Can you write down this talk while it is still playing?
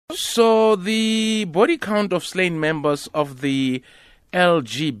So the body count of slain members of the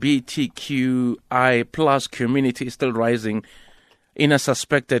LGBTQI plus community is still rising. In a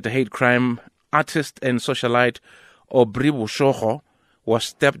suspected hate crime, artist and socialite Aubrey Boshogo was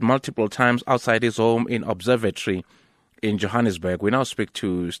stabbed multiple times outside his home in Observatory in Johannesburg. We now speak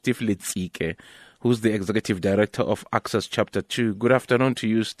to Steve Letsike, who's the executive director of Access Chapter 2. Good afternoon to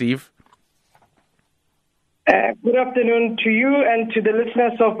you, Steve. Good afternoon to you and to the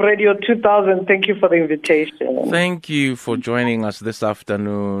listeners of Radio 2000. Thank you for the invitation. Thank you for joining us this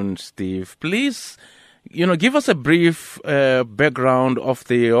afternoon, Steve. Please, give us a brief background of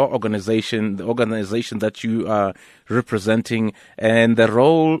your organization, the organization that you are representing, and the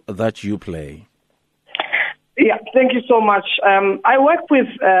role that you play. Yeah, thank you so much. I work with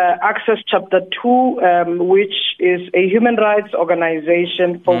Access Chapter 2, which is a human rights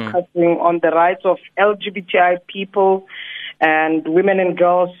organization focusing on the rights of LGBTI people and women and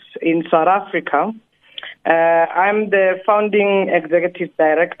girls in South Africa. I'm the founding executive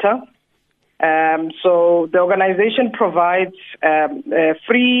director. So the organization provides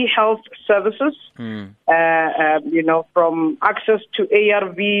free health services, from access to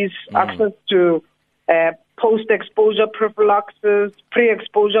ARVs, access to post-exposure prophylaxis,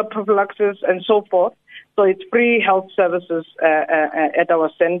 pre-exposure prophylaxis, and so forth. So it's free health services at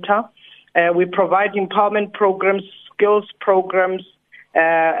our center. We provide empowerment programs, skills programs.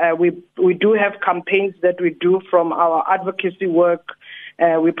 We do have campaigns that we do from our advocacy work.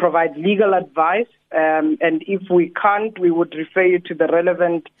 We provide legal advice, and if we can't, we would refer you to the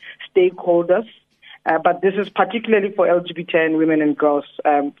relevant stakeholders. But this is particularly for LGBT and women and girls,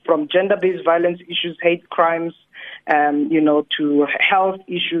 from gender-based violence issues, hate crimes, to health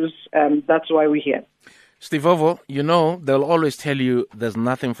issues. That's why we're here. Steve Ovo, they'll always tell you there's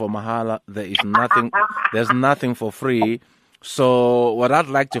nothing for mahala, there's nothing for free. So what I'd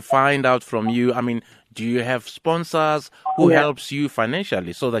like to find out from you, do you have sponsors who helps you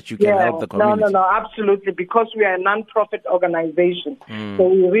financially so that you can help the community? No, absolutely. Because we are a non-profit organization, so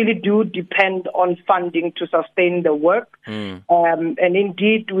we really do depend on funding to sustain the work. And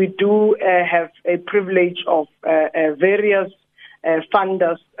indeed, we do have a privilege of various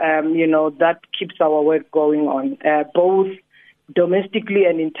funders, that keeps our work going on, both domestically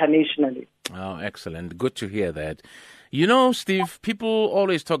and internationally. Oh, excellent. Good to hear that. Steve, people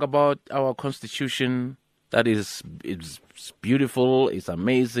always talk about our constitution, that it's beautiful, it's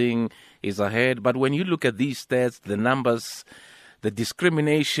amazing, it's ahead. But when you look at these stats, the numbers, the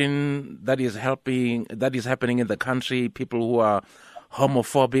discrimination that is happening in the country, people who are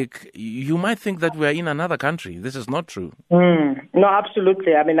homophobic, you might think that we are in another country. This is not true. No,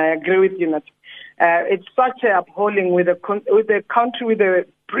 absolutely. I agree with you. It's such a appalling with a country with a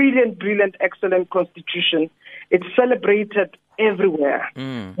brilliant, excellent constitution. It's celebrated everywhere.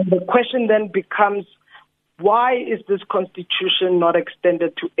 And the question then becomes, why is this constitution not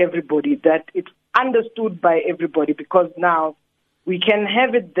extended to everybody, that it's understood by everybody? Because now we can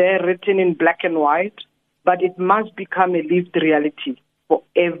have it there written in black and white, but it must become a lived reality for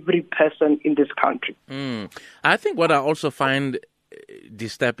every person in this country. I think what I also find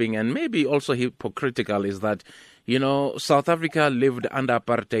disturbing and maybe also hypocritical is that South Africa lived under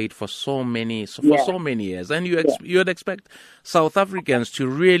apartheid for so many years, and you'd expect South Africans to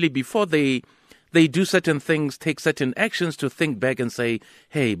really, before they do certain things, take certain actions, to think back and say,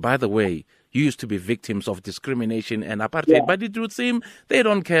 hey, by the way, you used to be victims of discrimination and apartheid, but it would seem they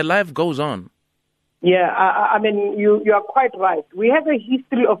don't care. Life goes on. Yeah, you are quite right. We have a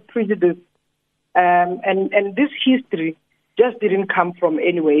history of prejudice, and this history just didn't come from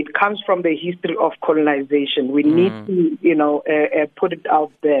anywhere. It comes from the history of colonization. We need to, put it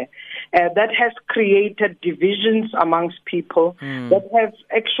out there. That has created divisions amongst people. That has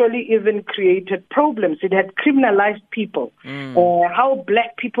actually even created problems. It had criminalized people. How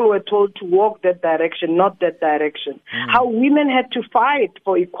black people were told to walk that direction, not that direction. How women had to fight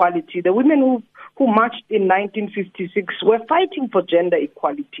for equality. The women who marched in 1956 were fighting for gender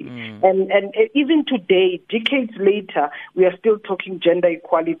equality. And even today, decades later, we are still talking gender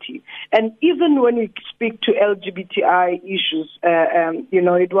equality. And even when we speak to LGBTI issues,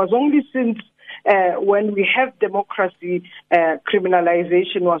 it was only since when we have democracy,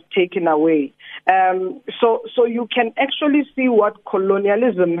 criminalization was taken away. So you can actually see what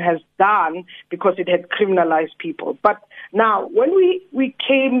colonialism has done because it had criminalized people. But now, when we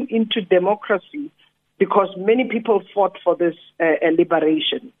came into democracy, because many people fought for this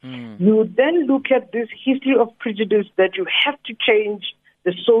liberation, you then look at this history of prejudice that you have to change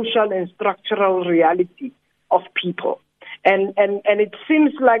the social and structural reality of people. And it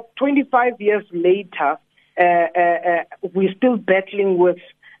seems like 25 years later, we're still battling with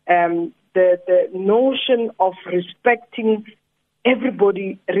the notion of respecting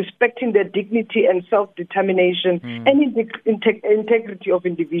everybody, respecting their dignity and self-determination and integrity of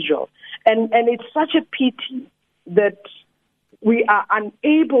individuals. And it's such a pity that we are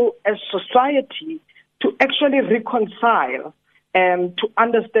unable as society to actually reconcile and to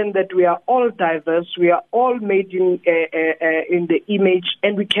understand that we are all diverse, we are all made in the image,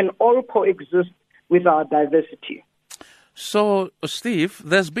 and we can all coexist with our diversity. So, Steve,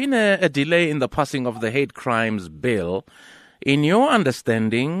 there's been a delay in the passing of the hate crimes bill. In your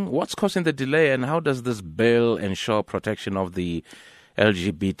understanding, what's causing the delay, and how does this bill ensure protection of the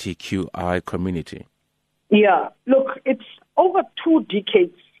LGBTQI community? Yeah, look, it's over 2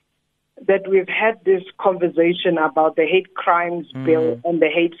 decades that we've had this conversation about the hate crimes bill and the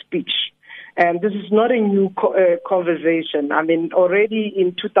hate speech. And this is not a new conversation. I mean, already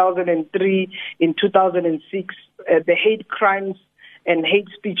in 2003, in 2006, the hate crimes and hate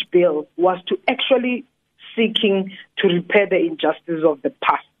speech bill was to actually seeking to repair the injustice of the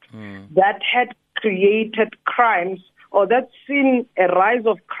past. That had created crimes, or that's seen a rise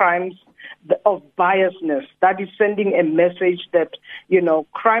of crimes of biasness. That is sending a message that,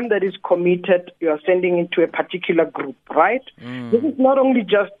 crime that is committed, you are sending it to a particular group, right? This is not only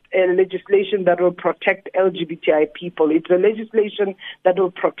just a legislation that will protect LGBTI people. It's a legislation that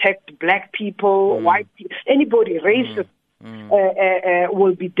will protect black people, white people, anybody, racist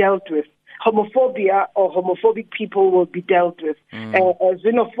will be dealt with. Homophobia or homophobic people will be dealt with.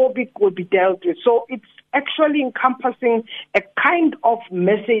 Xenophobic will be dealt with. So it's actually encompassing a kind of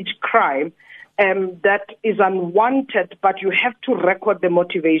message crime that is unwanted, but you have to record the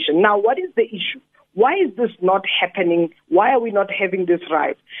motivation. Now, what is the issue? Why is this not happening? Why are we not having this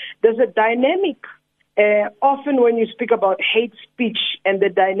right? There's a dynamic, often when you speak about hate speech and the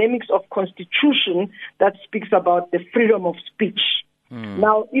dynamics of constitution that speaks about the freedom of speech.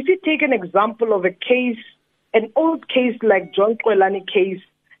 Now, if you take an example of a case, an old case like John Xolani case,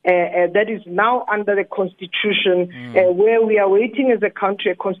 that is now under the Constitution, where we are waiting as a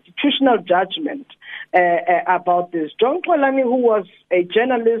country a constitutional judgment about this. John Xolani, who was a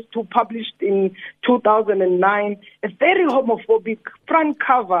journalist who published in 2009 a very homophobic front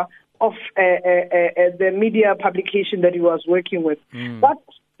cover of the media publication that he was working with, but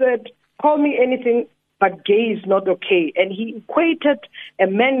said, "Call me anything, but gay is not okay." And he equated a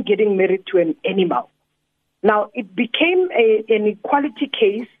man getting married to an animal. Now, it became an equality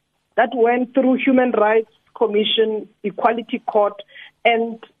case that went through Human Rights Commission, Equality Court,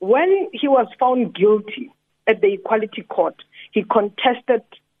 and when he was found guilty at the Equality Court, he contested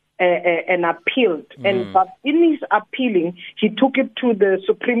and appealed. But in his appealing, he took it to the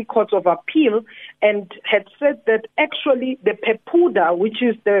Supreme Court of Appeal and had said that actually the PEPUDA, which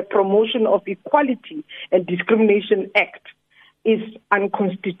is the Promotion of Equality and Discrimination Act, is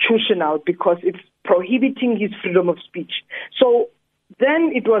unconstitutional because it's prohibiting his freedom of speech. So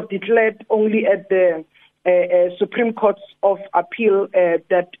then it was declared only at the Supreme Court of Appeal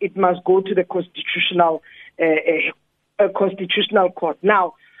that it must go to the constitutional court.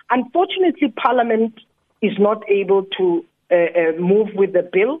 Now, unfortunately, Parliament is not able to move with the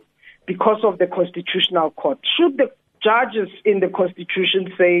bill because of the Constitutional Court. Should the judges in the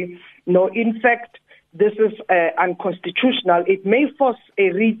Constitution say, no, in fact, this is unconstitutional, it may force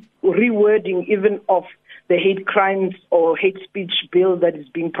a rewording even of the hate crimes or hate speech bill that is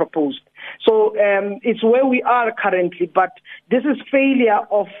being proposed. So it's where we are currently, but this is failure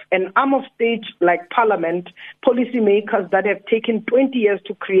of an arm of state like Parliament, policymakers that have taken 20 years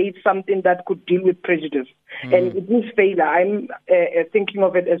to create something that could deal with prejudice. And it is failure. I'm thinking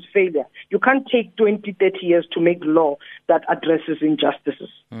of it as failure. You can't take 20, 30 years to make law that addresses injustices.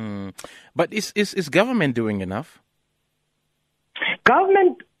 But is government doing enough?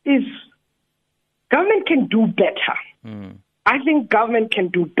 Government can do better. I think government can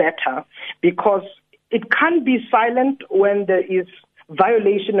do better because it can't be silent when there is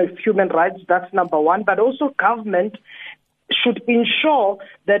violation of human rights. That's number one. But also government should ensure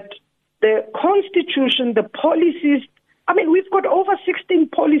that the Constitution, the policies, I mean, we've got over 16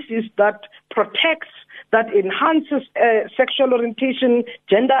 policies that protects, that enhances sexual orientation,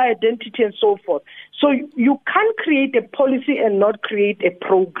 gender identity, and so forth. So you can't create a policy and not create a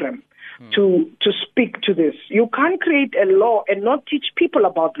program to speak to this. You can't create a law and not teach people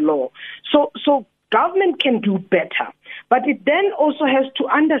about law. So government can do better. But it then also has to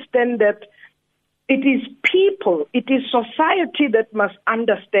understand that it is people, it is society that must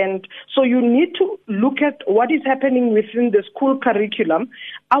understand. So you need to look at what is happening within the school curriculum.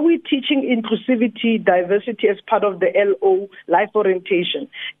 Are we teaching inclusivity, diversity as part of the LO, life orientation?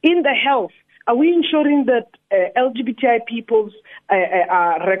 In the health, Are we ensuring that LGBTI peoples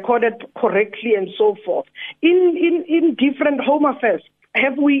are recorded correctly and so forth? In different home affairs,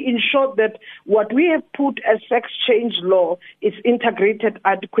 have we ensured that what we have put as sex change law is integrated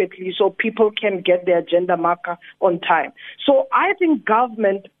adequately so people can get their gender marker on time? So I think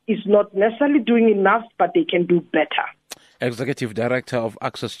government is not necessarily doing enough, but they can do better. Executive Director of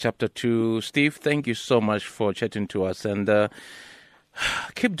Access Chapter 2, Steve, thank you so much for chatting to us, and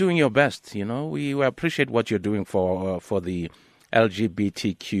keep doing your best. You know, we appreciate what you're doing for the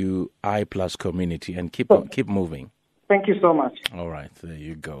LGBTQI plus community, and keep moving. Thank you so much. All right, there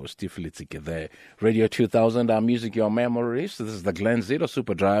you go. Steve Letsike there. Radio 2000, our music, your memories. This is the Glen Zero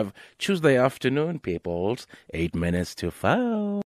Super Drive, Tuesday afternoon, peoples. 8 minutes to 5.